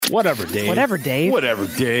Whatever, Dave. Whatever, Dave. Whatever,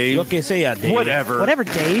 Dave. Okay, say yeah, Dave. Whatever,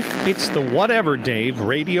 Dave. It's the Whatever, Dave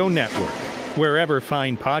Radio Network, wherever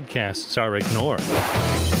fine podcasts are ignored.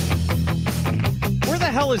 Where the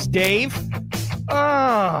hell is Dave?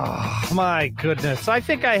 Oh, my goodness. I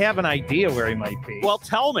think I have an idea where he might be. Well,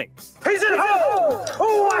 tell me. He's at home,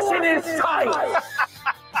 washing his tights.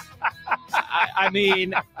 I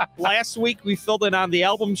mean, last week we filled in on the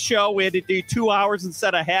album show. We had to do 2 hours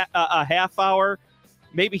instead of a half hour.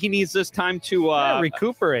 Maybe he needs this time to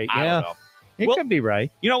recuperate. I don't know. He Well- could be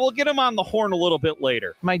right. You know, we'll get him on the horn a little bit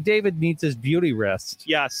later. My David needs his beauty rest.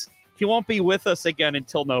 Yes. He won't be with us again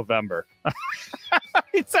until November.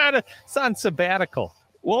 It's on sabbatical.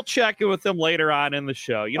 We'll check in with him later on in the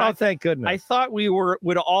show. You know, Oh, thank goodness. I thought we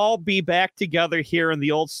would all be back together here in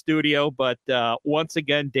the old studio, but once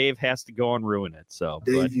again, Dave has to go and ruin it. So,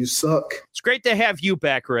 but Dave, you suck. it's great to have you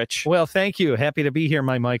back, Rich. Well, thank you. Happy to be here,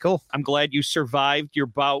 my Michael. I'm glad you survived your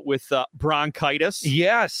bout with bronchitis.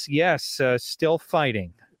 Yes. Still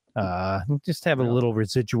fighting. Just have a little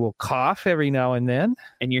residual cough every now and then.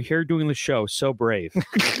 And you're here doing the show. So brave.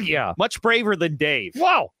 Yeah. Much braver than Dave.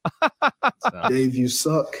 Wow. Dave, you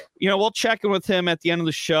suck. You know, we'll check in with him at the end of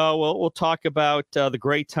the show. We'll talk about the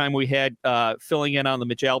great time we had filling in on the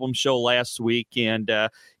Mitch Albom show last week. And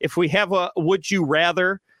if we have a would you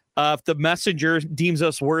rather, if the messenger deems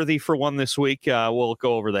us worthy for one this week, we'll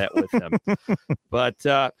go over that with him. But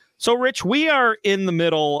so, Rich, we are in the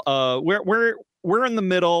middle. We're in the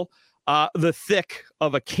middle, the thick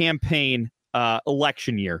of a campaign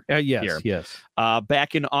election year. Yes.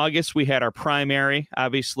 Back in August, we had our primary.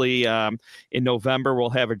 Obviously, in November, we'll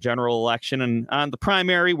have a general election. And on the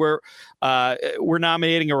primary, we're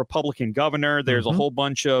nominating a Republican governor. There's a whole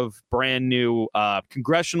bunch of brand new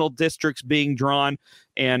congressional districts being drawn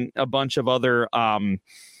and a bunch of other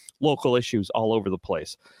local issues all over the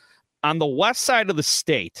place. On the west side of the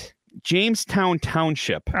state, Jamestown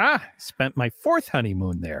Township. Spent my fourth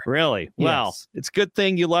honeymoon there. Really? Well, Yes. it's a good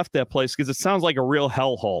thing you left that place because it sounds like a real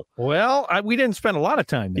hellhole. Well, we didn't spend a lot of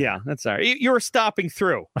time there. Yeah, that's all right. You were stopping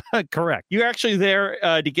through. Correct. You're actually there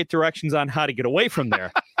to get directions on how to get away from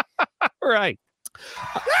there. Right.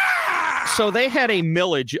 So they had a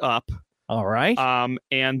millage up, All right.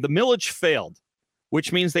 and the millage failed,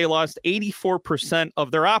 which means they lost 84%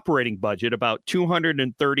 of their operating budget, about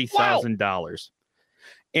 $230,000.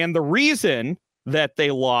 And the reason that they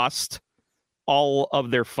lost all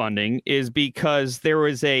of their funding is because there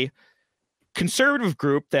was a conservative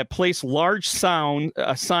group that placed large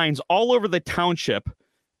signs all over the township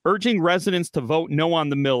urging residents to vote no on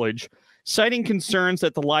the millage, citing concerns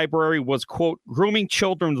that the library was, quote, grooming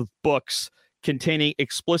children with books containing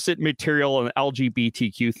explicit material and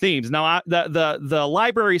LGBTQ themes. Now, the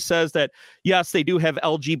library says that, yes, they do have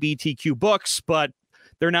LGBTQ books, but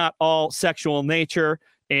they're not all sexual in nature.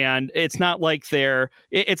 And it's not like they're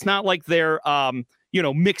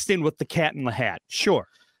mixed in with the Cat in the Hat. Sure.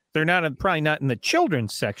 They're probably not in the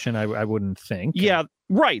children's section, I wouldn't think. Yeah,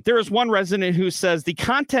 right. There is one resident who says the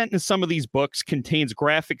content in some of these books contains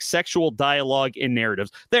graphic sexual dialogue and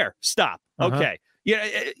narratives. There, stop. Okay. Yeah,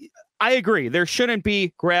 I agree. There shouldn't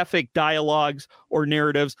be graphic dialogues or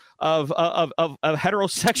narratives of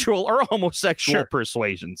heterosexual or homosexual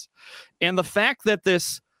persuasions. And the fact that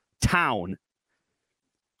this town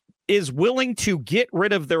is willing to get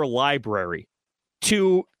rid of their library,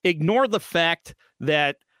 to ignore the fact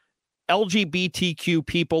that LGBTQ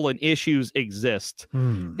people and issues exist,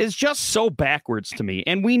 is just so backwards to me.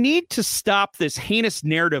 And we need to stop this heinous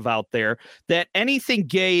narrative out there that anything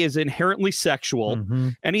gay is inherently sexual,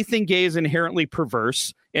 anything gay is inherently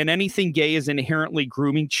perverse, and anything gay is inherently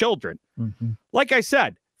grooming children. Like I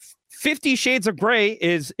said, 50 Shades of Grey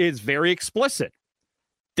is very explicit.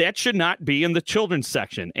 That should not be in the children's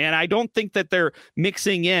section. And I don't think that they're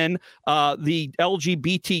mixing in the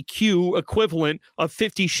LGBTQ equivalent of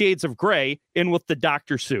 50 Shades of Grey in with the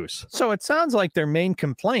Dr. Seuss. So it sounds like their main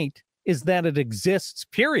complaint is that it exists,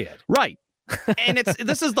 period. Right. And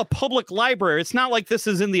this is the public library. It's not like this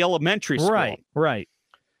is in the elementary school. Right.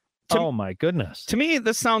 Oh, my goodness. To me,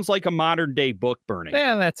 this sounds like a modern day book burning.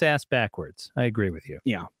 Yeah, that's ass backwards. I agree with you.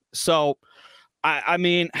 Yeah. So, I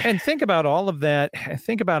mean, and think about all of that.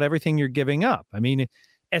 Think about everything you're giving up. I mean,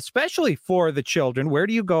 especially for the children, where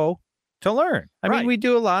do you go to learn? I mean, we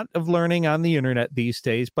do a lot of learning on the internet these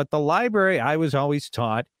days, but the library, I was always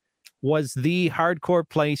taught, was the hardcore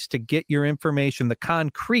place to get your information, the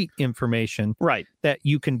concrete information that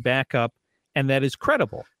you can back up and that is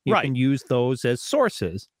credible. You can use those as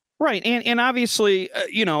sources Right. And obviously,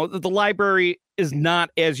 the library is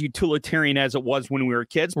not as utilitarian as it was when we were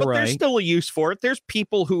kids, but there's still a use for it. There's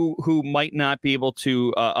people who might not be able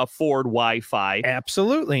to afford Wi-Fi.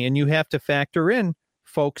 Absolutely. And you have to factor in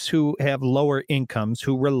folks who have lower incomes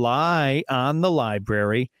who rely on the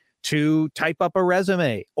library to type up a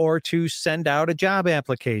resume or to send out a job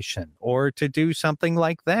application or to do something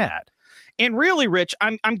like that. And really, Rich,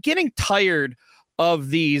 I'm getting tired of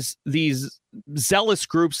these zealous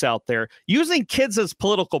groups out there using kids as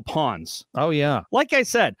political pawns. Oh, yeah. Like I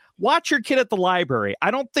said, watch your kid at the library.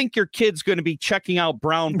 I don't think your kid's going to be checking out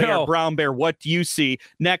Brown Bear, what do you see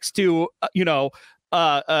next to,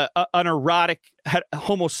 an erotic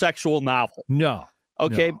homosexual novel. No.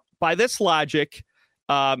 Okay. No. By this logic,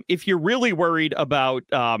 if you're really worried about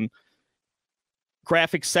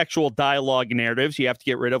graphic sexual dialogue narratives, you have to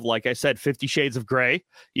get rid of, like I said, 50 Shades of Grey.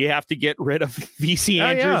 You have to get rid of V.C.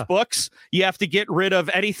 Andrews books. You have to get rid of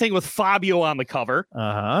anything with Fabio on the cover.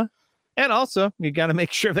 Uh-huh. And also, you got to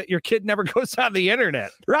make sure that your kid never goes on the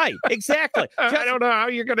internet. Right, exactly. I don't know how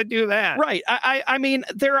you're going to do that. Right. I mean,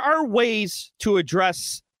 there are ways to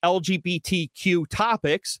address LGBTQ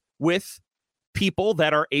topics with people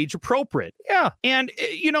that are age appropriate. Yeah. And,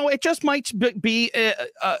 it just might be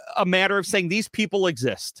a matter of saying these people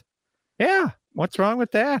exist. Yeah. What's wrong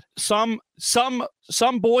with that? Some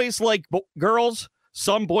boys like girls.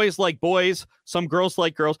 Some boys like boys, some girls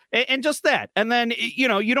like girls, and just that. And then, you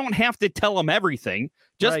don't have to tell them everything.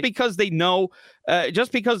 Just because they know,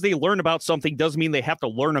 just because they learn about something doesn't mean they have to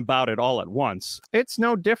learn about it all at once. It's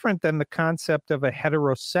no different than the concept of a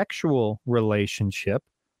heterosexual relationship.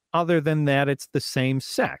 Other than that, it's the same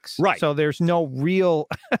sex. Right. So there's no real,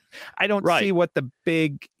 I don't see what the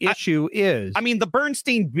big issue is. I mean, the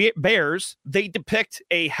Bernstein Bears, they depict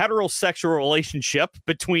a heterosexual relationship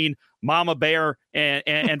between Mama Bear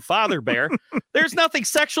and Father Bear. There's nothing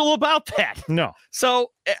sexual about that. No.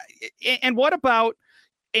 So, and what about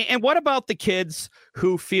the kids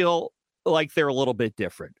who feel like they're a little bit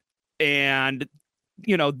different? And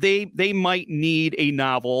they might need a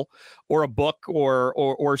novel or a book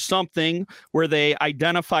or something where they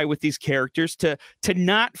identify with these characters to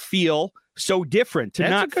not feel so different, to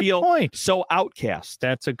not feel so outcast.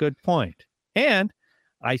 That's a good point. And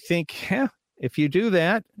I think if you do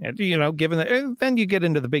that, given that, then you get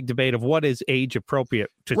into the big debate of what is age appropriate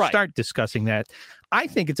to start discussing that. I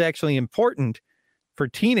think it's actually important for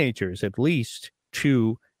teenagers, at least,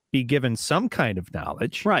 to be given some kind of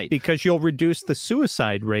knowledge, right? Because you'll reduce the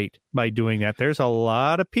suicide rate by doing that. There's a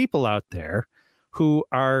lot of people out there who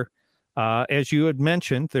are, as you had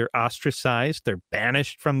mentioned, they're ostracized, they're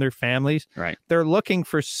banished from their families. Right. They're looking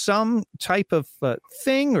for some type of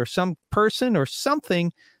thing or some person or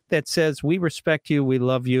something that says, we respect you, we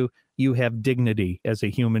love you, you have dignity as a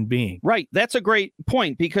human being. Right. That's a great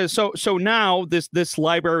point, because so now this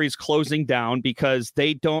library is closing down because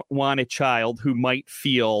they don't want a child who might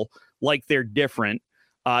feel like they're different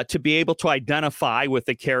to be able to identify with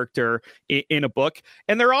the character in a book.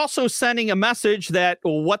 And they're also sending a message that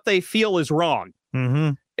what they feel is wrong.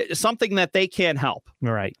 Mm-hmm. Something that they can't help.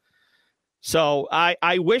 Right. So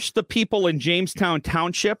I wish the people in Jamestown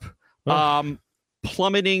Township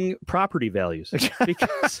plummeting property values,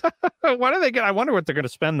 because what are they going? I wonder what they're going to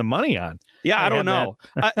spend the money on. Yeah, I don't know.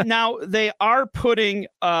 Now they are putting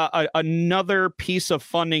another piece of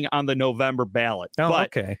funding on the November ballot. Oh,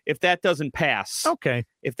 but okay. If that doesn't pass,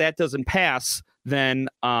 then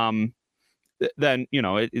they're going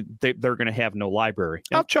to have no library.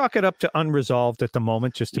 I'll chalk it up to unresolved at the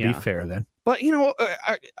moment, just to be fair. Then, but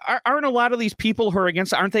aren't a lot of these people who are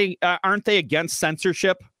against? Aren't they against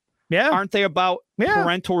censorship? Yeah. Aren't they about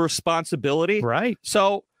parental responsibility? Right.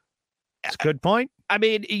 So that's a good point. I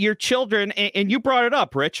mean, your children, and you brought it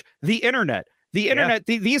up, Rich, the internet.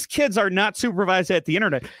 These kids are not supervised at the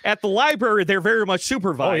internet. At the library, they're very much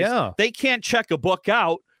supervised. Oh, yeah. They can't check a book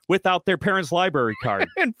out without their parents' library card.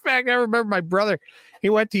 In fact, I remember my brother, he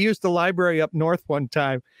went to use the library up north one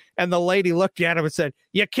time, and the lady looked at him and said,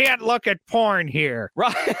 "You can't look at porn here."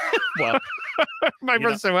 Right. Well, my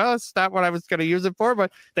brother said, "Well, it's not what I was going to use it for,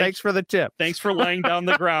 but thanks for the tip." Thanks for laying down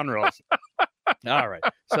the ground rules. All right.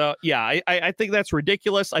 So, yeah, I think that's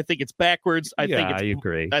ridiculous. I think it's backwards. I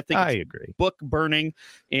agree. I agree. Book burning.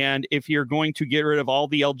 And if you're going to get rid of all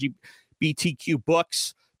the LGBTQ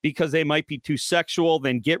books because they might be too sexual,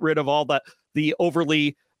 then get rid of all the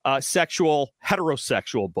overly sexual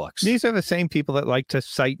heterosexual books. These are the same people that like to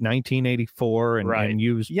cite 1984 and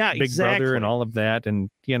use Big Brother and all of that. And,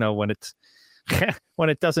 when it's when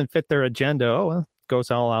it doesn't fit their agenda, it goes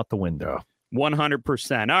all out the window.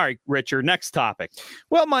 100%. All right, Richard, next topic.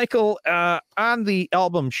 Well, Michael, on the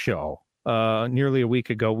album show, nearly a week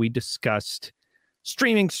ago, we discussed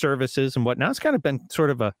streaming services and whatnot. It's kind of been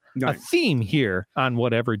sort of a theme here on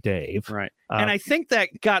Whatever Dave. Right. And I think that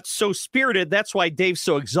got so spirited. That's why Dave's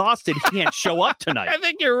so exhausted he can't show up tonight. I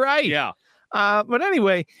think you're right. Yeah. But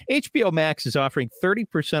anyway, HBO Max is offering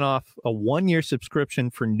 30% off a 1-year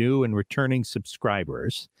subscription for new and returning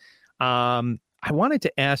subscribers. I wanted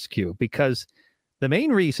to ask you, because the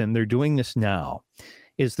main reason they're doing this now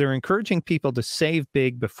is they're encouraging people to save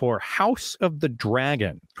big before House of the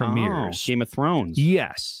Dragon premieres. Game of Thrones.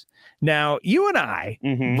 Yes. Now, you and I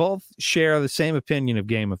both share the same opinion of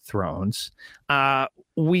Game of Thrones.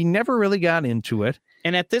 We never really got into it.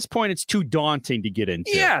 And at this point, it's too daunting to get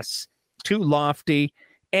into. Yes. Too lofty.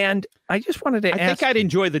 And I just wanted to ask. I think I'd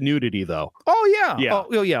enjoy the nudity, though. Oh, yeah. Yeah.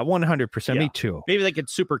 Oh, yeah. 100%. Me too. Maybe they could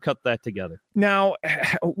supercut that together. Now,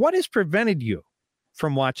 what has prevented you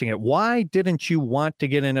from watching it? Why didn't you want to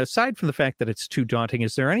get in? Aside from the fact that it's too daunting,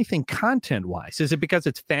 is there anything content-wise? Is it because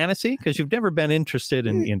it's fantasy? Because you've never been interested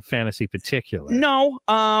in fantasy particularly. No.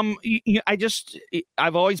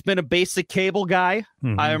 I've always been a basic cable guy.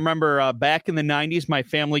 I remember back in the 90s, my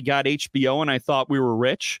family got HBO and I thought we were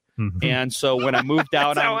rich. And so when I moved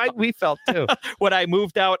out, we felt too. When I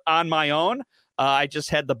moved out on my own, I just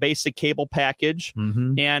had the basic cable package.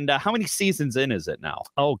 And how many seasons in is it now?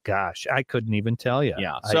 Oh, gosh, I couldn't even tell you.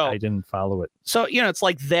 Yeah. So I didn't follow it. So, it's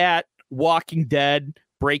like that, Walking Dead,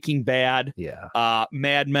 Breaking Bad,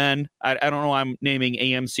 Mad Men. I don't know why I'm naming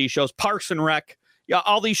AMC shows, Parks and Rec. Yeah,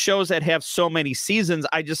 all these shows that have so many seasons,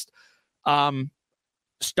 I just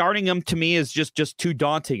starting them to me is just too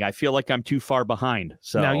daunting. I feel like I'm too far behind.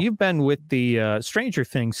 So now you've been with the Stranger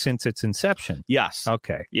Things since its inception. Yes.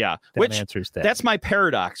 Okay. Yeah. Which answers that. That's my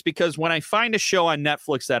paradox, because when I find a show on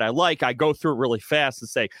Netflix that I like, I go through it really fast and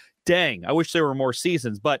say, dang, I wish there were more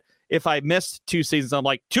seasons. But if I missed 2 seasons, I'm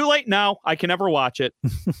like, too late now. I can never watch it.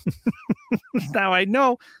 Now, I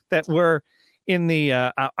know that we're in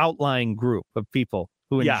the outlying group of people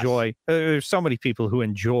who enjoy, there's so many people who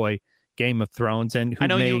enjoy Game of Thrones and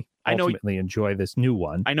who ultimately enjoy this new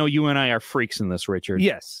one. I know you and I are freaks in this, Richard.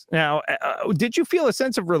 Yes. Now, did you feel a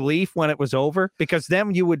sense of relief when it was over? Because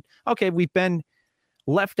then you would, we've been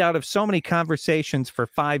left out of so many conversations for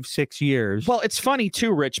 5-6 years. Well, it's funny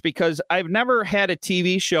too, Rich, because I've never had a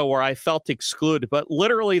TV show where I felt excluded, but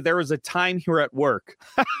literally there was a time here at work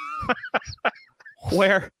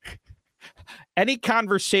where any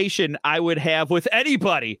conversation I would have with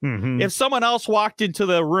anybody, if someone else walked into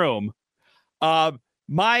the room,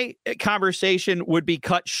 my conversation would be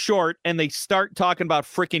cut short and they start talking about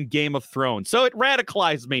freaking Game of Thrones. So it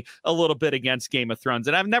radicalized me a little bit against Game of Thrones.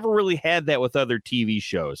 And I've never really had that with other TV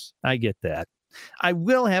shows. I get that. I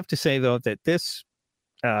will have to say, though, that this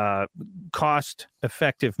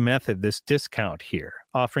cost-effective method, this discount here,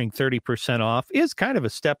 offering 30% off, is kind of a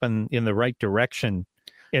step in the right direction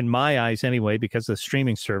in my eyes anyway, because the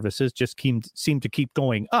streaming services just seem to keep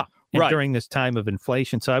going up during this time of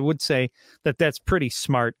inflation. So I would say that that's pretty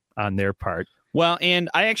smart on their part. Well, and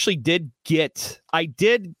I did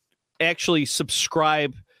actually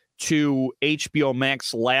subscribe to HBO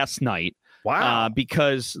Max last night. Wow.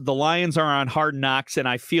 Because the Lions are on Hard Knocks, and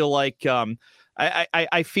I feel like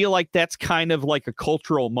I feel like that's kind of like a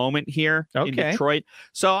cultural moment here in Detroit.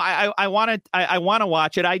 So I want to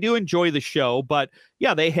watch it. I do enjoy the show, but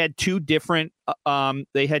yeah, they had two different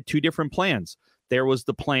plans. There was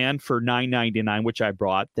the plan for $9.99, which I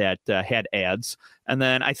brought, that had ads, and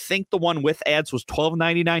then I think the one with ads was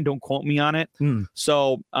 $12.99. Don't quote me on it.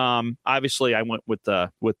 So obviously, I went with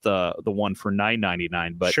the one for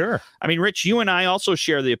 $9.99. But sure, I mean, Rich, you and I also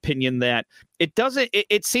share the opinion that it doesn't.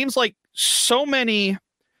 It seems like so many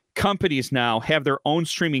companies now have their own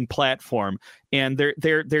streaming platform, and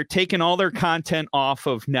they're taking all their content off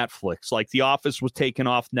of Netflix. Like The Office was taken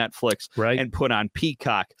off Netflix and put on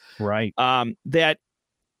Peacock. Right. That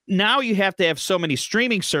now you have to have so many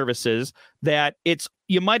streaming services that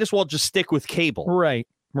you might as well just stick with cable. Right.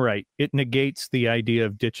 Right. It negates the idea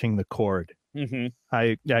of ditching the cord.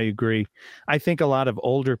 I agree. I think a lot of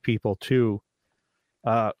older people too,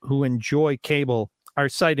 who enjoy cable, are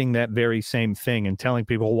citing that very same thing and telling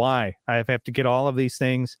people why. I have to get all of these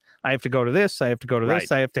things. I have to go to this. I have to go to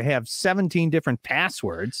this. I have to have 17 different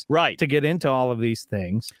passwords to get into all of these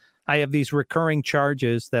things. I have these recurring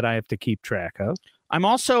charges that I have to keep track of. I'm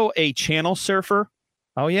also a channel surfer.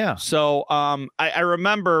 Oh, yeah. So I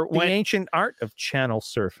remember the ancient art of channel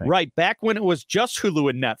surfing. Right. Back when it was just Hulu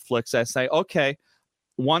and Netflix, I say, okay,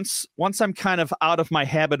 once I'm kind of out of my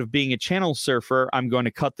habit of being a channel surfer, I'm going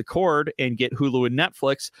to cut the cord and get Hulu and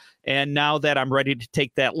Netflix. And now that I'm ready to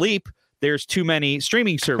take that leap, there's too many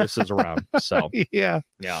streaming services around. So yeah.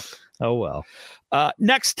 Oh, well.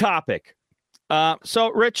 Next topic. So,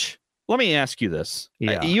 Rich, let me ask you this.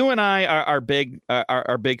 Yeah. You and I are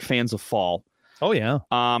big fans of fall. Oh, yeah.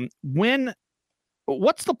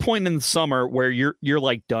 What's the point in the summer where you're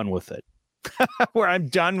like done with it? Where I'm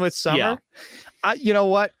done with summer? Yeah. You know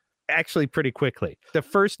what? Actually, pretty quickly. The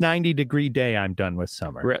first 90-degree day, I'm done with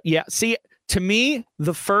summer. Yeah. See, to me,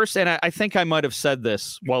 the first, and I think I might have said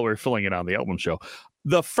this while we were filling it on the album show,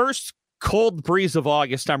 the first cold breeze of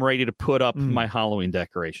August, I'm ready to put up my Halloween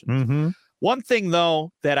decorations. Mm-hmm. One thing,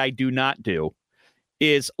 though, that I do not do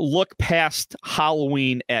is look past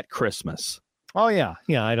Halloween at Christmas. Oh, yeah.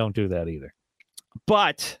 Yeah, I don't do that either.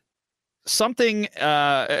 But something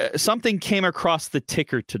came across the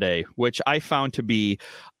ticker today, which I found to be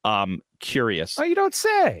curious. Oh, you don't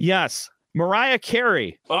say. Yes. Mariah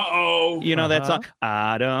Carey. Uh-oh. You know that song?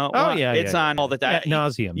 I don't. Oh, yeah. It's on all the time. Ad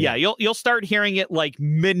nauseum. Yeah, you'll start hearing it like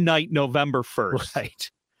midnight November 1st.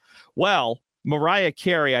 Right. Well, Mariah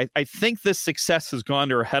Carey, I think this success has gone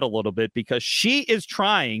to her head a little bit because she is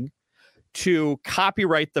trying to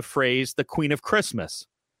copyright the phrase "the Queen of Christmas."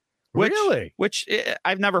 Really? Which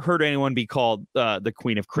I've never heard anyone be called the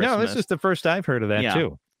Queen of Christmas. No, this is the first I've heard of that,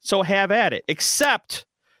 too. So have at it. Except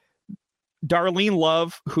Darlene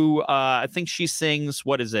Love, who I think she sings,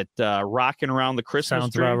 what is it, Rockin' Around the Christmas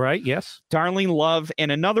Sounds Tree? about right, yes. Darlene Love and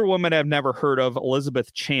another woman I've never heard of,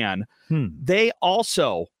 Elizabeth Chan. They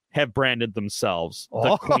also have branded themselves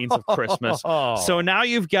the Queens of Christmas. So now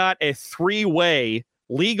you've got a three-way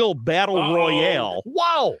legal battle royale.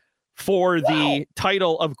 Wow. For the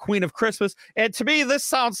title of Queen of Christmas. And to me, this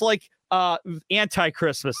sounds like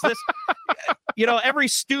anti-Christmas. This, every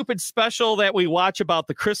stupid special that we watch about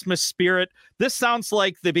the Christmas spirit, this sounds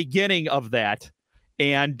like the beginning of that.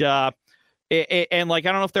 And like,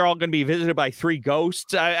 I don't know if they're all going to be visited by three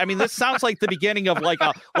ghosts. I mean, this sounds like the beginning of like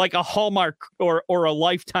a Hallmark or a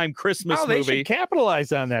Lifetime Christmas movie. They should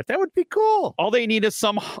capitalize on that. That would be cool. All they need is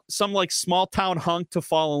some like small town hunk to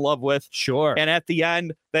fall in love with. Sure. And at the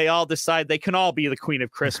end, they all decide they can all be the Queen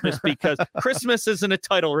of Christmas because Christmas isn't a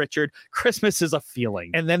title, Richard. Christmas is a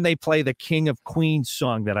feeling. And then they play the King of Queens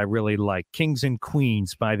song that I really like, Kings and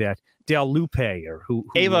Queens by that Del Lupe or who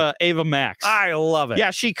Ava Max. I love it.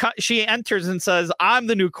 Yeah, she enters and says, "I'm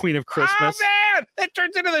the new Queen of Christmas." Oh man, that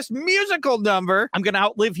turns into this musical number. I'm gonna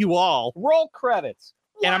outlive you all. Roll credits.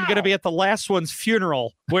 And I'm gonna be at the last one's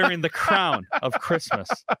funeral wearing the crown of Christmas.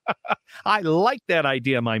 I like that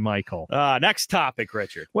idea, my Michael. Next topic,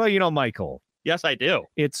 Richard. Well, Michael. Yes, I do.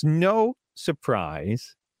 It's no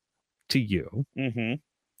surprise to you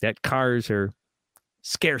that cars are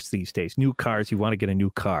scarce these days. New cars, you want to get a new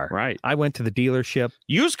car. Right. I went to the dealership.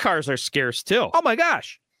 Used cars are scarce too. Oh my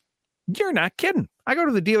gosh. You're not kidding. I go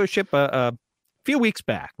to the dealership a few weeks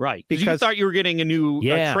back. Right. Because you thought you were getting a new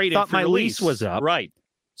trade-in. Thought my lease was up. Right.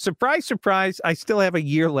 Surprise, surprise, I still have a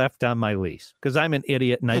year left on my lease because I'm an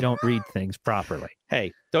idiot and I don't read things properly.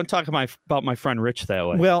 Hey, don't talk about my friend Rich that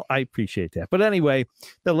way. Well, I appreciate that. But anyway,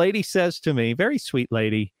 the lady says to me, very sweet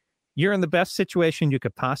lady, you're in the best situation you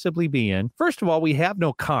could possibly be in. First of all, we have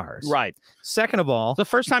no cars. Right. Second of all, the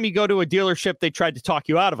first time you go to a dealership, they tried to talk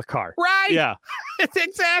you out of a car. Right. Yeah.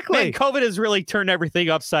 Exactly. Man, COVID has really turned everything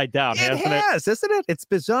upside down, hasn't it? It has, isn't it? It's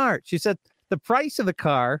bizarre. She said the price of the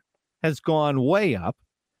car has gone way up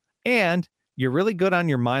and you're really good on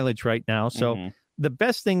your mileage right now. So the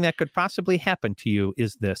best thing that could possibly happen to you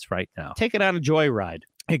is this right now. Take it on a joyride.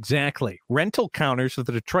 Exactly. Rental counters at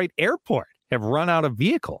the Detroit airport have run out of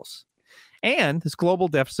vehicles. And this global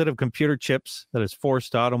deficit of computer chips that has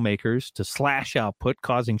forced automakers to slash output,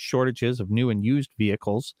 causing shortages of new and used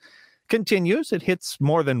vehicles, continues. It hits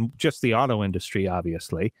more than just the auto industry,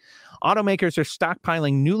 obviously. Automakers are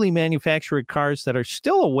stockpiling newly manufactured cars that are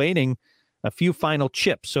still awaiting a few final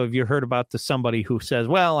chips. So have you heard about somebody who says,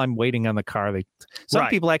 well, I'm waiting on the car? Some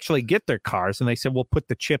people actually get their cars and they say, we'll put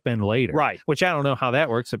the chip in later. Right. Which I don't know how that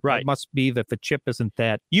works. It must be that the chip isn't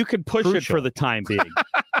that You could push crucial. it for the time being.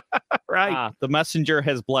 Right. The messenger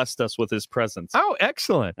has blessed us with his presence. Oh,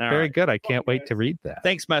 excellent. All Very right. good. I can't wait to read that.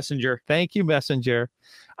 Thanks, messenger. Thank you, messenger.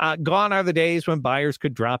 Gone are the days when buyers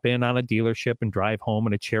could drop in on a dealership and drive home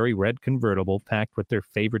in a cherry red convertible packed with their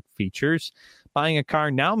favorite features. Buying a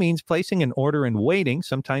car now means placing an order and waiting,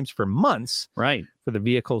 sometimes for months, Right. for the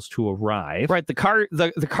vehicles to arrive. Right. The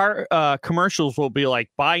car commercials will be like,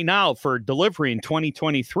 buy now for delivery in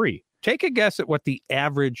 2023. Take a guess at what the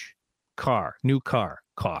average new car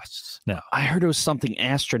costs now. I heard it was something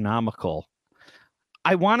astronomical.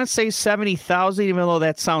 I want to say 70,000, even though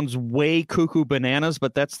that sounds way cuckoo bananas,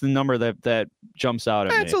 but that's the number that jumps out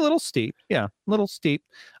at me. It's a little steep. Yeah, a little steep.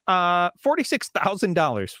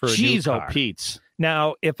 $46,000 for a new Jeez, car. oh, Pete's.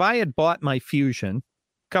 Now, if I had bought my Fusion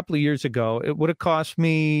couple of years ago, it would have cost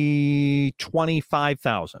me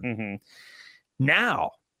 $25,000. Mm-hmm.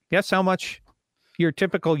 Now, guess how much your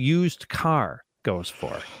typical used car goes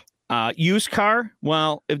for? Used car?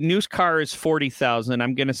 Well, if used car is 40,000,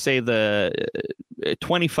 I'm going to say the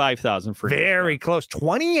 25,000 for very close.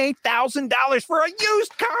 $28,000 for a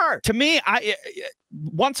used car. To me,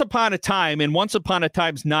 once upon a time, and once upon a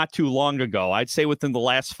time's not too long ago, I'd say within the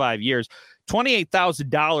last 5 years,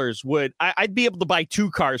 $28,000 I'd be able to buy 2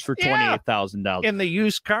 cars for $28,000 in the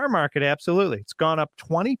used car market. Absolutely, it's gone up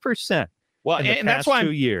 20%. Well, and that's why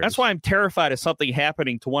 2 years. That's why I'm terrified of something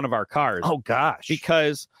happening to one of our cars. Oh gosh,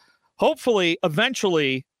 because hopefully,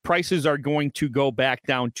 eventually, prices are going to go back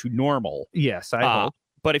down to normal. Yes, I hope.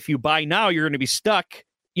 But if you buy now, you're going to be stuck,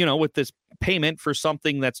 with this payment for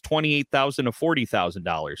something that's $28,000 to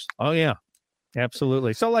 $40,000. Oh yeah,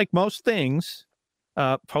 absolutely. So, like most things,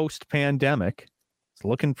 post-pandemic, it's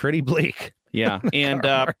looking pretty bleak. Yeah, and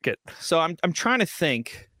so I'm trying to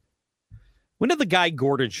think. When did the Guy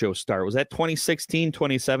Gordon show start? Was that 2016,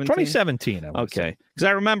 2017? 2017. Okay. Because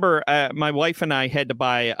I remember my wife and I had to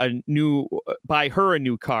buy her a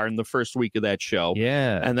new car in the first week of that show.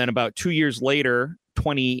 Yeah. And then about 2 years later,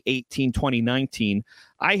 2018, 2019,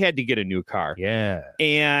 I had to get a new car. Yeah.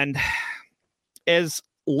 And as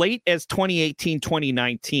late as 2018,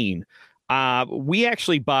 2019, we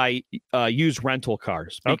actually buy used rental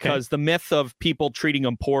cars because the myth of people treating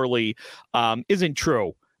them poorly isn't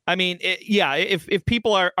true. I mean, if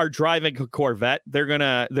people are driving a Corvette, they're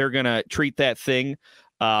gonna treat that thing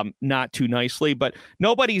not too nicely. But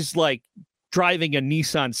nobody's like driving a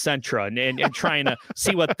Nissan Sentra and trying to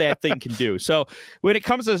see what that thing can do. So when it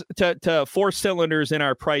comes to 4 cylinders in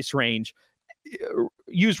our price range,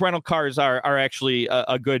 used rental cars are actually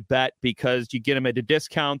a good bet because you get them at a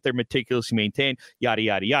discount. They're meticulously maintained. Yada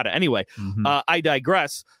yada yada. Anyway, I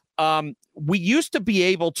digress. We used to be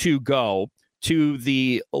able to go to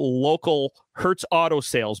the local Hertz Auto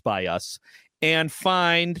Sales by us and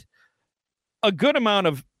find a good amount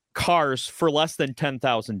of cars for less than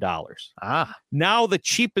 $10,000. Now the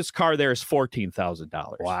cheapest car there is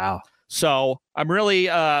 $14,000. Wow. So I'm really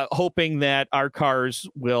hoping that our cars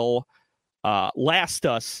will last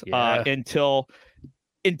us until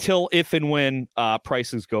if and when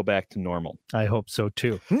prices go back to normal. I hope so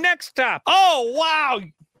too. Next up. Oh, wow.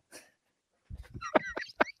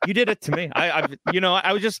 You did it to me. I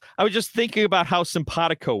was just thinking about how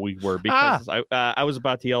simpatico we were because I was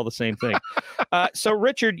about to yell the same thing. So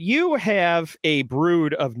Richard, you have a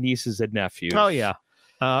brood of nieces and nephews. Oh yeah,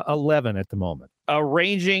 11 at the moment,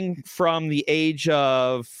 ranging from the age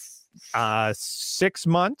of 6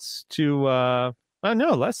 months to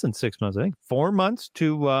no, less than 6 months. I think 4 months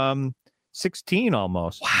to 16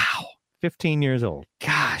 almost. Wow, 15 years old.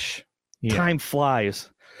 Gosh, time flies.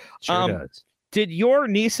 Sure does. Did your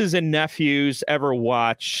nieces and nephews ever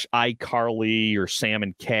watch iCarly or Sam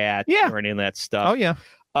and Cat or any of that stuff? Oh, yeah.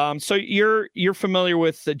 So you're familiar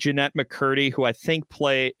with Jeanette McCurdy, who I think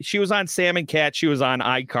she was on Sam and Cat. She was on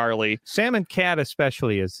iCarly. Sam and Cat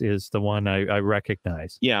especially is the one I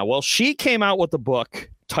recognize. Yeah, well, she came out with a book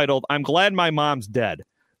titled "I'm Glad My Mom's Dead,"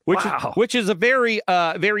 which is a very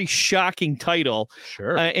very shocking title.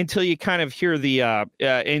 Sure. Until you kind of hear the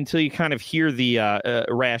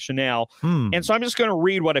rationale. And so I'm just going to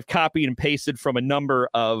read what I've copied and pasted from a number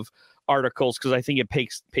of articles because I think it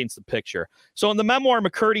paints the picture. So in the memoir,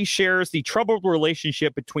 McCurdy shares the troubled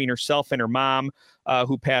relationship between herself and her mom,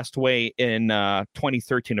 who passed away in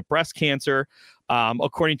 2013 of breast cancer.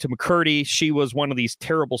 According to McCurdy, she was one of these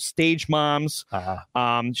terrible stage moms.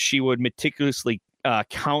 She would meticulously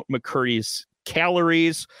count McCurdy's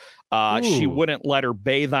calories. She wouldn't let her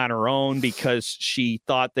bathe on her own because she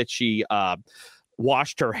thought that she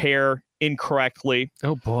washed her hair incorrectly.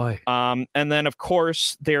 Oh boy. And then of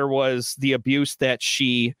course there was the abuse that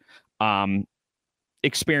she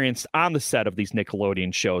experienced on the set of these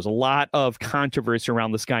Nickelodeon shows. A lot of controversy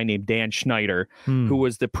around this guy named Dan Schneider, who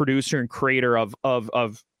was the producer and creator of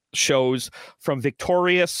shows from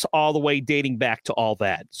Victorious all the way dating back to All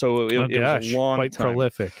That. So it was a long quite time.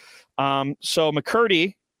 Prolific. So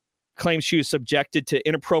McCurdy claims she was subjected to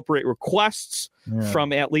inappropriate requests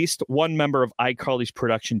from at least one member of iCarly's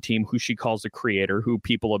production team, who she calls the creator, who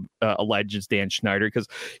people allege is Dan Schneider, because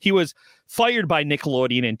he was fired by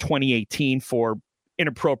Nickelodeon in 2018 for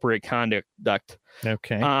inappropriate conduct.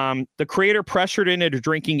 Okay. The creator pressured her into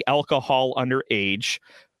drinking alcohol underage,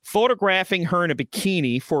 photographing her in a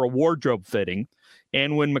bikini for a wardrobe fitting.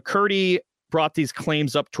 And when McCurdy brought these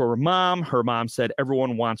claims up to her mom said,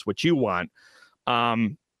 "Everyone wants what you want."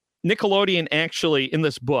 Nickelodeon actually, in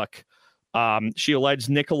this book, she alleged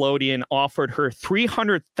Nickelodeon offered her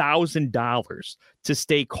 $300,000 to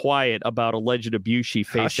stay quiet about alleged abuse she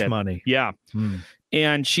faced. Hush money. Yeah.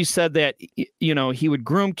 And she said that, you know, he would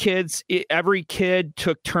groom kids. Every kid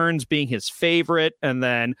took turns being his favorite. And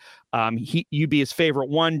then you'd be his favorite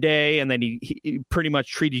one day. And then he pretty much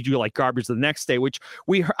treated you like garbage the next day, which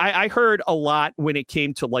I heard a lot when it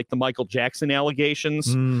came to like the Michael Jackson allegations,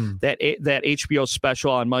 that HBO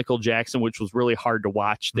special on Michael Jackson, which was really hard to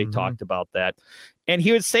watch. They talked about that. And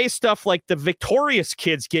he would say stuff like the Victorious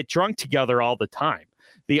kids get drunk together all the time.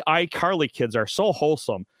 The iCarly kids are so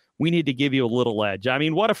wholesome. We need to give you a little edge. I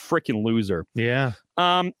mean, what a freaking loser. Yeah.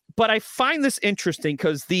 But I find this interesting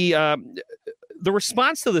because the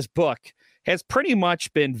response to this book has pretty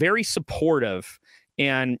much been very supportive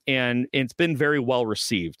and it's been very well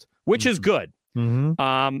received, which is good.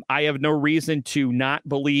 I have no reason to not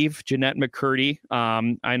believe Jennette McCurdy.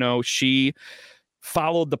 I know she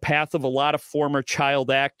followed the path of a lot of former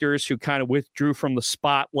child actors who kind of withdrew from the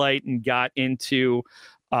spotlight and got into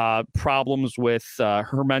problems with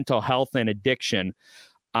her mental health and addiction.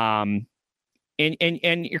 And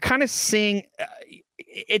you're kind of seeing,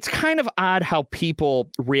 it's kind of odd how people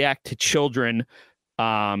react to children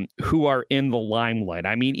who are in the limelight.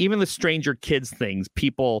 I mean, even the Stranger Kids things,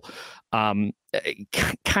 people kind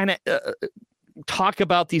of talk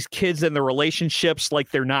about these kids and their relationships like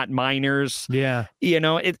they're not minors. Yeah. You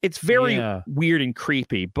know, it's very weird and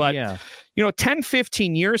creepy. But, you know, 10,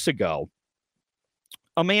 15 years ago,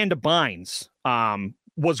 Amanda Bynes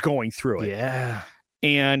was going through it. Yeah.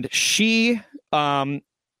 And she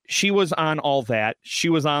was on All That. She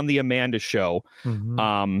was on the Amanda Show,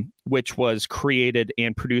 which was created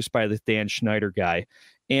and produced by the Dan Schneider guy.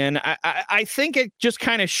 And I think it just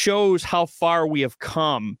kind of shows how far we have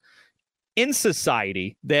come in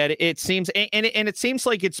society, that it seems, and it seems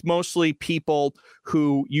like it's mostly people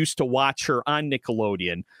who used to watch her on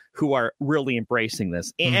Nickelodeon who are really embracing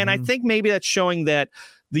this. And I think maybe that's showing that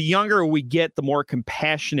the younger we get, the more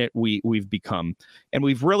compassionate we've become. And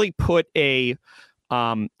we've really put a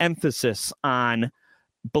emphasis on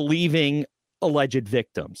believing alleged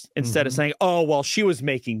victims instead of saying, oh, well, she was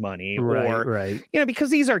making money, or, you know,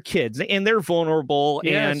 because these are kids and they're vulnerable.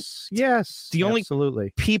 Yes, and the only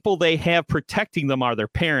absolutely people they have protecting them are their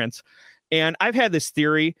parents. And I've had this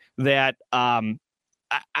theory that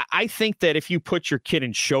I think that if you put your kid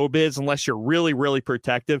in showbiz, unless you're really, really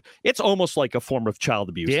protective, it's almost like a form of child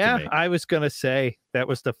abuse. Yeah, to me. I was going to say that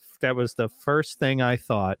was the first thing I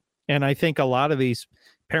thought. And I think a lot of these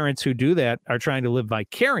parents who do that are trying to live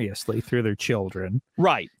vicariously through their children.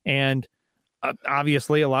 Right. And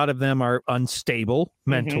obviously, a lot of them are unstable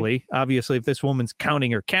mentally. Obviously, if this woman's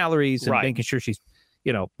counting her calories and making sure she's,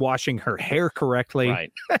 you know, washing her hair correctly,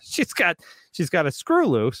 she's got a screw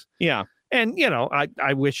loose. Yeah. And, you know,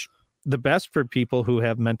 I wish the best for people who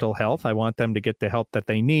have mental health. I want them to get the help that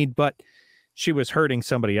they need. But she was hurting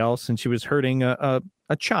somebody else, and she was hurting a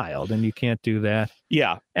child, and you can't do that.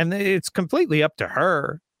 Yeah. And it's completely up to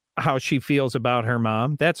her how she feels about her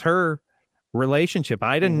mom. That's her relationship.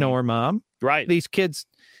 I didn't know her mom. Right. These kids,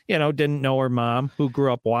 you know, didn't know her mom, who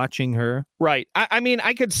grew up watching her. Right. I mean,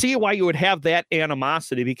 I could see why you would have that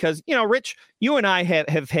animosity because, you know, Rich, you and I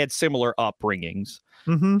have had similar upbringings.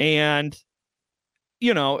 And,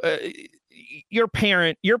 you know, your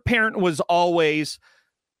parent was always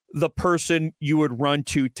the person you would run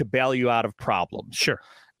to bail you out of problems. Sure.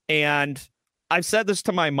 And I've said this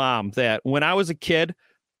to my mom that when I was a kid,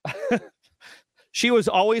 she was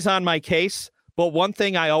always on my case. But one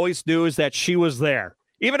thing I always knew is that she was there.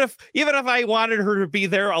 Even if I wanted her to be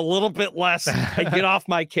there a little bit less and get off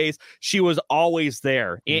my case, she was always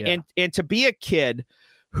there. And to be a kid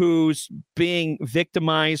who's being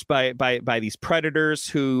victimized by these predators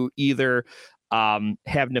who either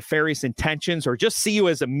have nefarious intentions or just see you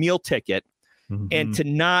as a meal ticket, and to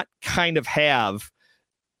not kind of have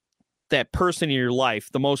that person in your life,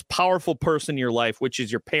 the most powerful person in your life, which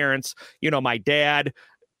is your parents, you know, my dad,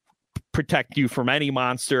 protect you from any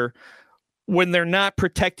monster. When they're not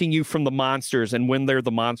protecting you from the monsters and when they're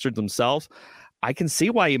the monsters themselves, I can see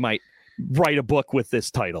why you might write a book with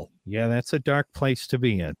this title. Yeah, that's a dark place to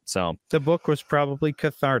be in. So the book was probably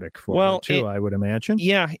cathartic for her too, I would imagine.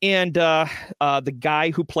 Yeah, and the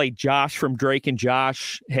guy who played Josh from Drake and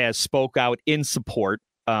Josh has spoke out in support.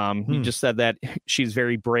 He just said that she's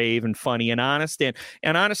very brave and funny and honest. And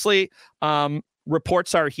honestly,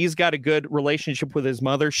 reports are he's got a good relationship with his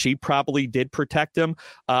mother. She probably did protect him,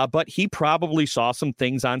 but he probably saw some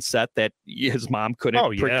things on set that his mom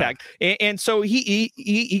couldn't protect. And so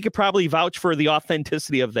he could probably vouch for the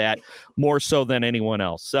authenticity of that more so than anyone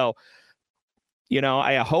else. So,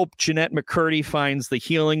 I hope Jeanette McCurdy finds the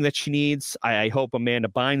healing that she needs. I hope Amanda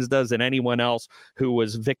Bynes does, and anyone else who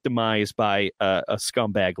was victimized by a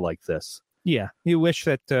scumbag like this. Yeah, you wish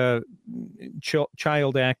that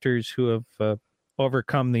child actors who have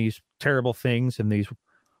overcome these terrible things and these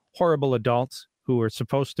horrible adults who are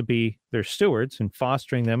supposed to be their stewards and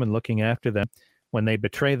fostering them and looking after them, when they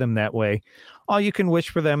betray them that way, all you can wish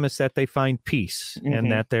for them is that they find peace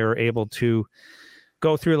and that they're able to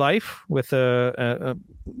go through life with the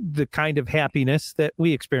kind of happiness that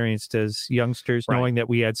we experienced as youngsters, knowing that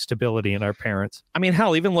we had stability in our parents. I mean,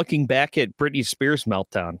 hell, even looking back at Britney Spears'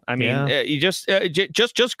 meltdown, I mean, you just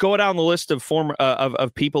go down the list of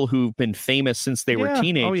of people who've been famous since they were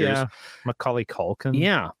teenagers. Oh, yeah. Macaulay Culkin.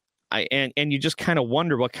 Yeah. And you just kind of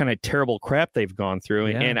wonder what kind of terrible crap they've gone through.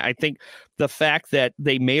 Yeah. And I think the fact that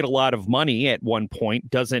they made a lot of money at one point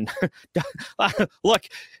doesn't look.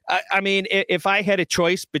 I mean, if I had a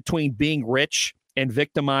choice between being rich and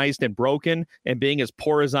victimized and broken and being as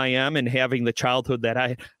poor as I am and having the childhood that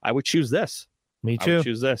I would choose this. Me too. I would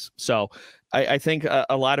choose this. So I think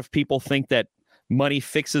a lot of people think that money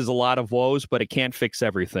fixes a lot of woes, but it can't fix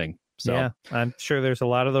everything. So yeah, I'm sure there's a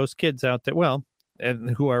lot of those kids out there. Well, and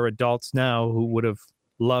who are adults now who would have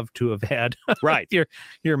loved to have had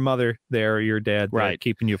your mother there or your dad there,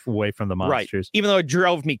 keeping you away from the monsters. Even though it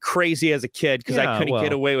drove me crazy as a kid because I couldn't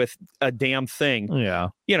get away with a damn thing. Yeah.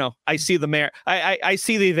 I see I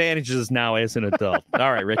see the advantages now as an adult.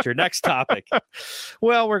 All right, Richard, next topic.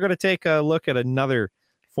 Well, we're going to take a look at another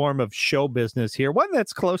form of show business here, one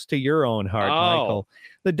that's close to your own heart, Michael.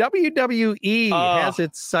 The WWE has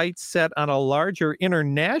its sights set on a larger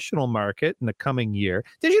international market in the coming year.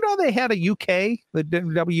 Did you know they had a UK, the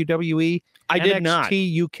WWE? I did not.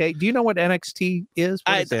 NXT UK. Do you know what NXT is?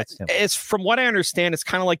 What is that? It's, from what I understand, it's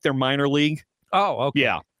kind of like their minor league. Oh, okay.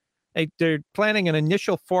 Yeah. They're planning an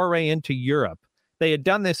initial foray into Europe. They had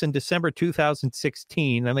done this in December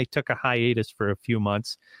 2016, and they took a hiatus for a few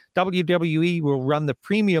months. WWE will run the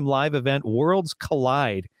premium live event Worlds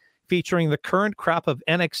Collide, featuring the current crop of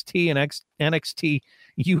NXT and NXT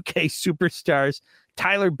UK superstars.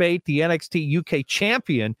 Tyler Bate, the NXT UK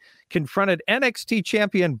champion, confronted NXT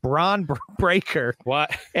champion Braun Breaker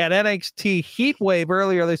at NXT Heatwave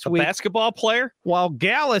earlier this week. Basketball player? While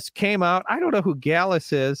Gallus came out. I don't know who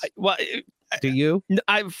Gallus is. Do you?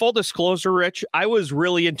 Full disclosure, Rich, I was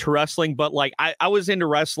really into wrestling, but I was into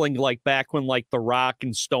wrestling back when The Rock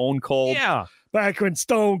and Stone Cold. Yeah. Back when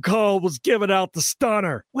Stone Cold was giving out the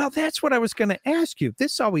stunner. Well, that's what I was going to ask you.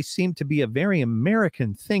 This always seemed to be a very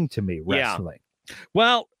American thing to me, wrestling. Yeah.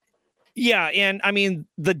 Well, yeah, and I mean,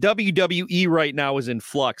 the WWE right now is in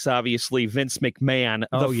flux. Obviously, Vince McMahon,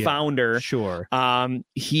 the founder,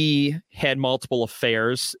 he had multiple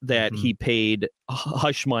affairs that he paid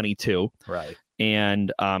hush money to. Right.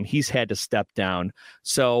 And he's had to step down.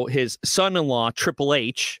 So his son-in-law, Triple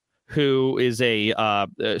H, who is a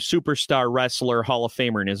superstar wrestler, Hall of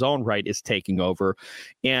Famer in his own right, is taking over.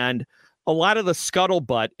 And a lot of the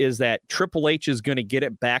scuttlebutt is that Triple H is going to get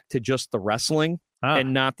it back to just the wrestling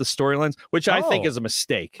and not the storylines, which I think is a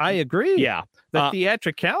mistake. I agree. Yeah. The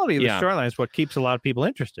theatricality of the storyline is what keeps a lot of people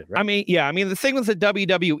interested, right? I mean, the thing with the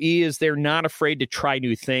WWE is they're not afraid to try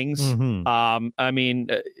new things. I mean,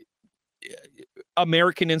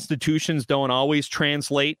 American institutions don't always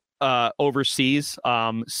translate overseas.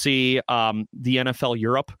 See the NFL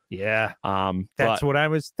Europe. Yeah. That's what I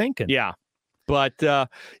was thinking. Yeah. But I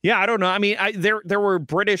don't know. I mean, there were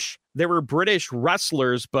British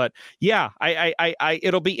wrestlers, but I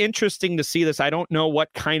it'll be interesting to see this. I don't know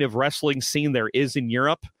what kind of wrestling scene there is in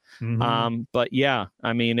Europe. But yeah,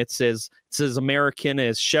 I mean, it's as American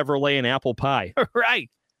as Chevrolet and apple pie. Right.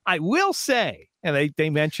 I will say, and they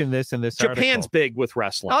mentioned this in this Japan's article. big with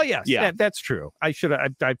wrestling. Oh yes, that's true. I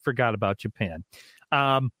forgot about Japan.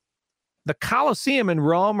 The Colosseum in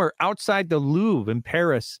Rome or outside the Louvre in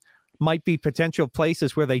Paris might be potential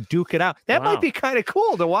places where they duke it out. That might be kind of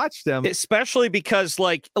cool to watch them. Especially because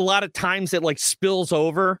a lot of times it spills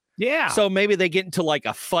over. Yeah. So maybe they get into a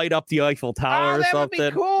fight up the Eiffel Tower or something.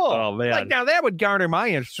 That would be cool. Oh man. Now that would garner my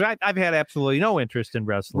interest. I've had absolutely no interest in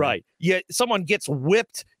wrestling. Right. Yeah. Someone gets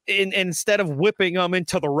whipped and instead of whipping them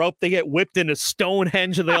into the rope, they get whipped into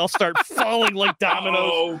Stonehenge and they all start falling like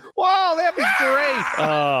dominoes. Wow, that'd be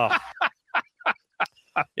great.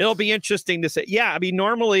 It'll be interesting to say. Yeah, I mean,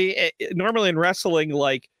 normally in wrestling,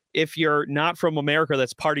 if you're not from America,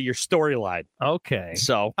 that's part of your storyline. Okay.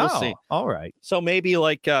 So we'll see. All right. So maybe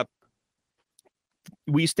we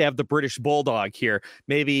used to have the British Bulldog here.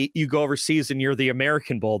 Maybe you go overseas and you're the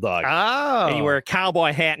American Bulldog. Oh. And you wear a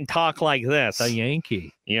cowboy hat and talk like this. A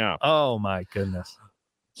Yankee. Yeah. Oh my goodness.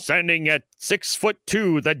 Sending at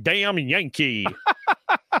 6'2", the damn Yankee.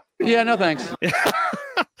 Yeah, no thanks.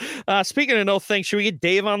 Speaking of no thanks, should we get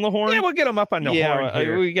Dave on the horn? Yeah, we'll get him up on the horn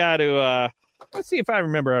here. We got to. Let's see if I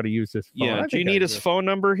remember how to use this phone. Yeah, do you need his phone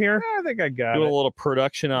number here? I think I got Do it. a little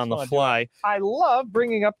production on the fly. I love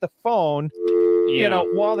bringing up the phone,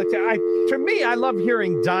 while to me, I love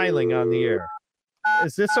hearing dialing on the air.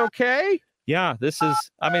 Is this okay? Yeah, this is,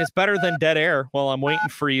 it's better than dead air while I'm waiting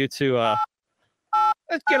for you to.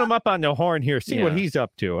 Let's get him up on the horn here. See what he's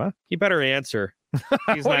up to, huh? He better answer.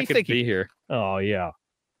 He's not going to be here. Oh, yeah.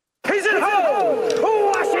 He's at home,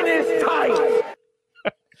 washing his tights.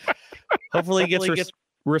 Hopefully he gets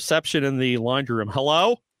reception in the laundry room.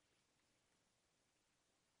 Hello?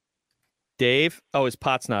 Dave? Oh, his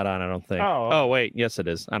pot's not on, I don't think. Oh, wait. Yes, it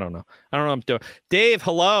is. I don't know. I don't know what I'm doing. Dave,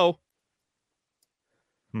 hello?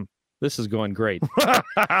 This is going great. All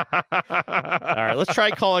right, let's try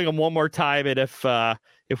calling him one more time, and if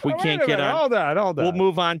we can't get on, hold on. We'll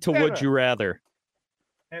move on to Would You Rather.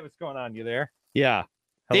 Hey, what's going on? You there? Yeah.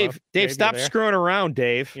 Hello? Dave, stop screwing around,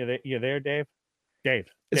 Dave. You there, Dave? Dave.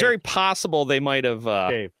 It's very possible they might have.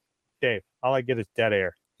 Dave. All I get is dead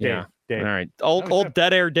air. Dave. All right. Old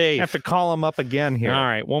dead air Dave. I have to call him up again here. All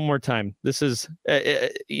right. One more time. This is,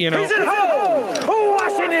 He's at home,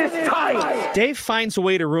 washing his tights. Dave finds a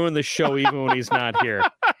way to ruin the show even when he's not here.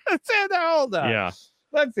 Hold on. Yeah.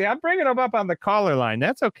 Let's see. I'm bringing him up on the caller line.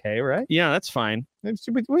 That's okay, right? Yeah, that's fine.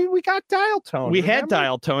 We got dial tone. We had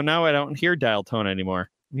dial tone. Now I don't hear dial tone anymore.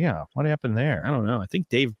 Yeah. What happened there? I don't know. I think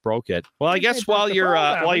Dave broke it. Well, I guess while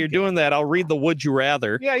you're doing that, I'll read the Would You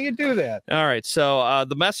Rather. Yeah, you do that. All right. So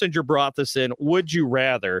the messenger brought this in. Would you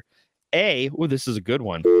rather this is a good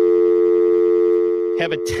one.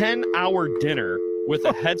 Have a 10-hour dinner with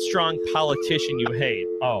a headstrong politician you hate.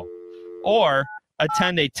 Oh. Or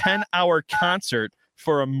attend a 10-hour concert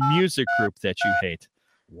for a music group that you hate.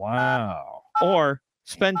 Wow. Or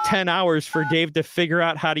spend 10 hours for Dave to figure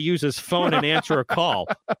out how to use his phone and answer a call.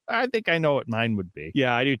 I think I know what mine would be.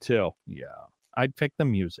 Yeah, I do too. Yeah. I'd pick the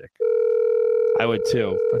music. I would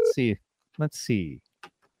too. Let's see.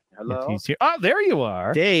 Hello? If he's here. Oh, there you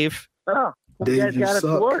are. Dave. Oh, Dave, you guys you got it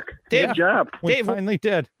suck. to work. Dave, Good job. We Dave, finally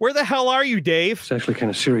did. Where the hell are you, Dave? It's actually kind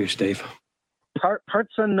of serious, Dave.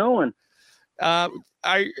 Parts unknown.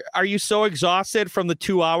 Are you so exhausted from the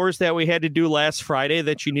 2 hours that we had to do last Friday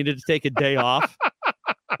that you needed to take a day off?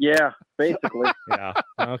 Yeah, basically. Yeah.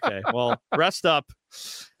 Okay. Well, rest up.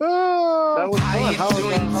 That was fun.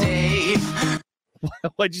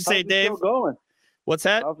 What'd you say, How's the Dave? show going? What's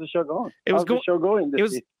that? How's the show going? It was How's the show going.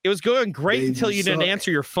 It was going great Dave, until you didn't suck.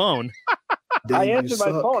 answer your phone. Dave, I you answered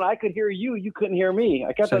my suck. phone. I could hear you. You couldn't hear me.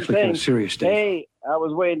 I kept It's on actually kind saying, of serious, Dave. "Hey, I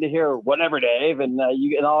was waiting to hear whatever, Dave," and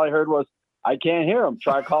all I heard was, "I can't hear him.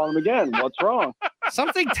 Try calling him again. What's wrong?"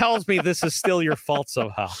 Something tells me this is still your fault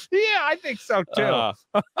somehow. Yeah, I think so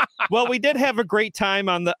too. Well, we did have a great time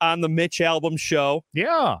on the Mitch album show.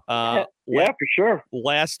 Yeah. Yeah, for sure.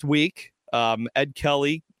 Last week, Ed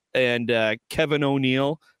Kelly and Kevin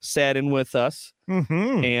O'Neill sat in with us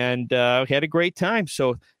Mm-hmm. and had a great time.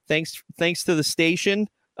 So thanks to the station.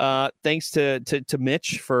 Thanks to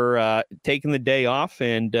Mitch for taking the day off.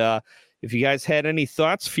 And if you guys had any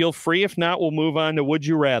thoughts, feel free. If not, we'll move on to Would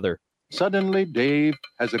You Rather. Suddenly, Dave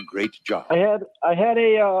has a great job. I had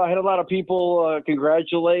a lot of people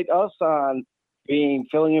congratulate us on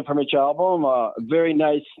filling in for Mitch album. A very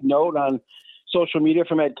nice note on social media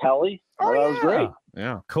from Ed Kelly. That was great.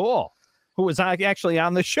 Yeah. Cool. Who was actually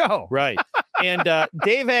on the show? Right. And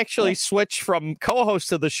Dave actually switched from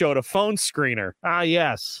co-host of the show to phone screener. Ah,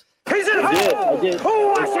 yes. He's at I home, did.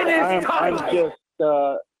 washing his I'm tights. just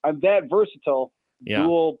I'm that versatile, Yeah.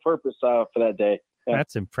 dual purpose for that day. Yeah.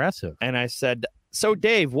 That's impressive. And I said, so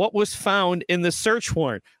Dave, what was found in the search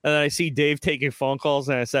warrant? And then I see Dave taking phone calls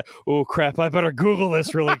and I said, oh crap, I better Google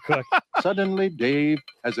this really quick. Suddenly, Dave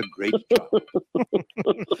has a great job.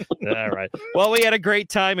 All right. Well, we had a great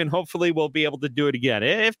time and hopefully we'll be able to do it again.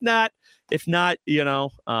 If not,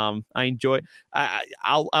 I enjoy.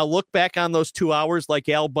 I'll look back on those 2 hours like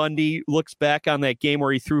Al Bundy looks back on that game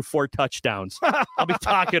where he threw 4 touchdowns. I'll be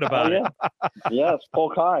talking about it. Yes,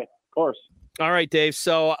 Polk High, of course. All right, Dave.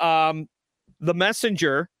 So the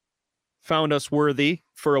messenger found us worthy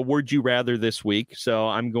for a Would You Rather this week. So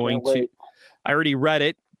I'm going Can't to, wait. I already read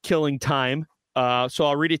it, killing time. So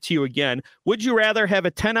I'll read it to you again. Would you rather have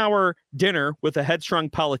a 10-hour dinner with a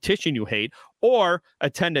headstrong politician you hate or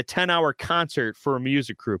attend a 10-hour concert for a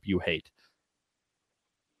music group you hate?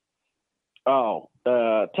 Oh,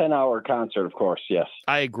 10-hour concert, of course. Yes.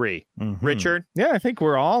 I agree. Mhm. Richard? Yeah, I think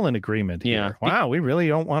we're all in agreement. Yeah. Here. Wow, we really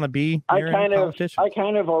don't want to be I near kind any of politicians.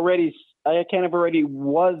 already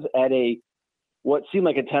was at a what seemed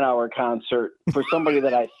like a 10-hour concert for somebody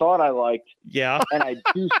that I thought I liked. Yeah. And I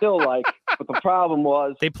do still like. But the problem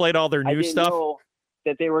was they played all their new stuff. Know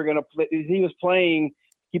that they were going to play. He was playing.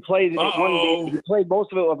 He played one day. He played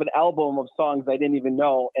most of it of an album of songs I didn't even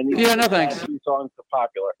know. And no thanks. 2 songs are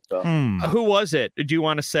popular. So. Who was it? Do you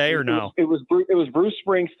want to say or no? It was Bruce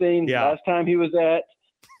Springsteen. Yeah. Last time he was at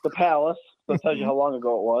the Palace. So I'll tell you how long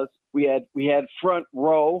ago it was. We had front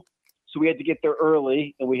row, so we had to get there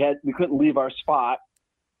early, and we couldn't leave our spot,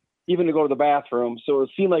 even to go to the bathroom. So it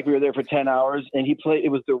seemed like we were there for 10 hours. And he played. It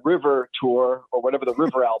was the River tour or whatever, the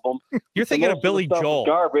River album. You're thinking of Billy Joel.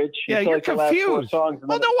 Garbage. Yeah, you're confused. Well,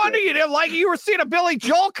 no wonder you didn't like it. You were seeing a Billy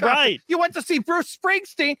Joel concert. Right. You went to see Bruce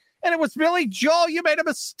Springsteen, and it was Billy Joel. You made a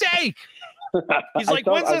mistake. He's like,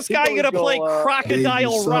 when's this guy going to play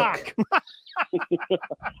Crocodile Rock?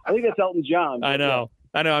 I think that's Elton John. I know.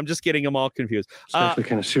 I'm just getting them all confused. It's actually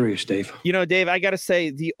kind of serious, Dave. You know, Dave, I got to say,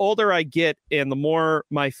 the older I get and the more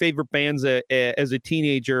my favorite bands as a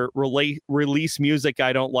teenager release music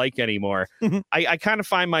I don't like anymore, I kind of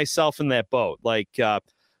find myself in that boat. Like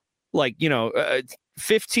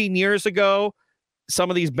 15 years ago, some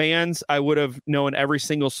of these bands I would have known every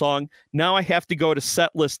single song. Now I have to go to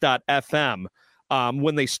setlist.fm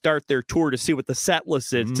when they start their tour to see what the set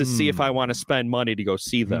list is to see if I want to spend money to go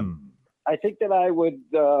see them. I think that I would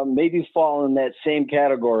maybe fall in that same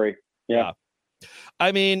category. Yeah.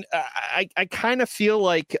 I mean, I kind of feel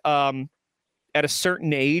like at a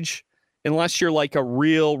certain age, unless you're like a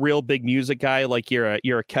real big music guy, like you're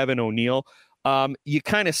a Kevin O'Neill, you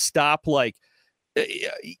kind of stop. Like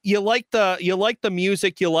you like the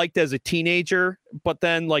music you liked as a teenager, but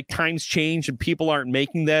then like times change and people aren't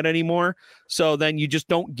making that anymore. So then you just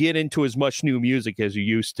don't get into as much new music as you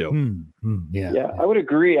used to. Yeah, I would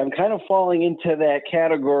agree. I'm kind of falling into that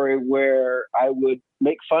category where I would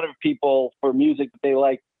make fun of people for music that they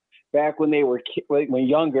liked back when they were when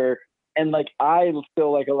younger. And like, I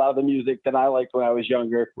still like a lot of the music that I liked when I was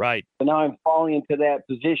younger. Right. So now I'm falling into that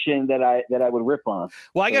position that I would rip on.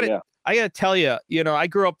 Well, I gotta tell you, I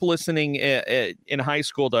grew up listening in high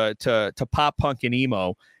school to pop punk and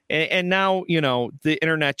emo, and now the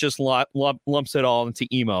internet just lumps it all into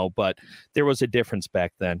emo. But there was a difference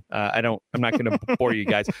back then. I'm not going to bore you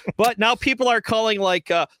guys, but now people are calling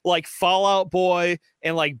like Fall Out Boy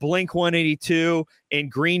and like Blink-182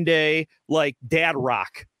 and Green Day like dad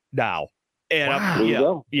rock now. And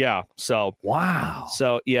wow. So wow.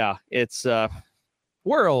 So yeah, it's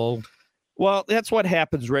world. Well, that's what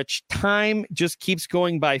happens, Rich. Time just keeps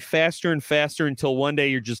going by faster and faster until one day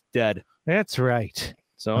you're just dead. That's right.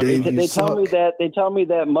 So they tell me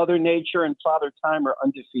that Mother Nature and Father Time are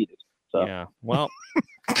undefeated. So yeah, well,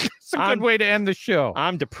 it's a good way to end the show.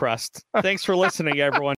 I'm depressed. Thanks for listening, everyone.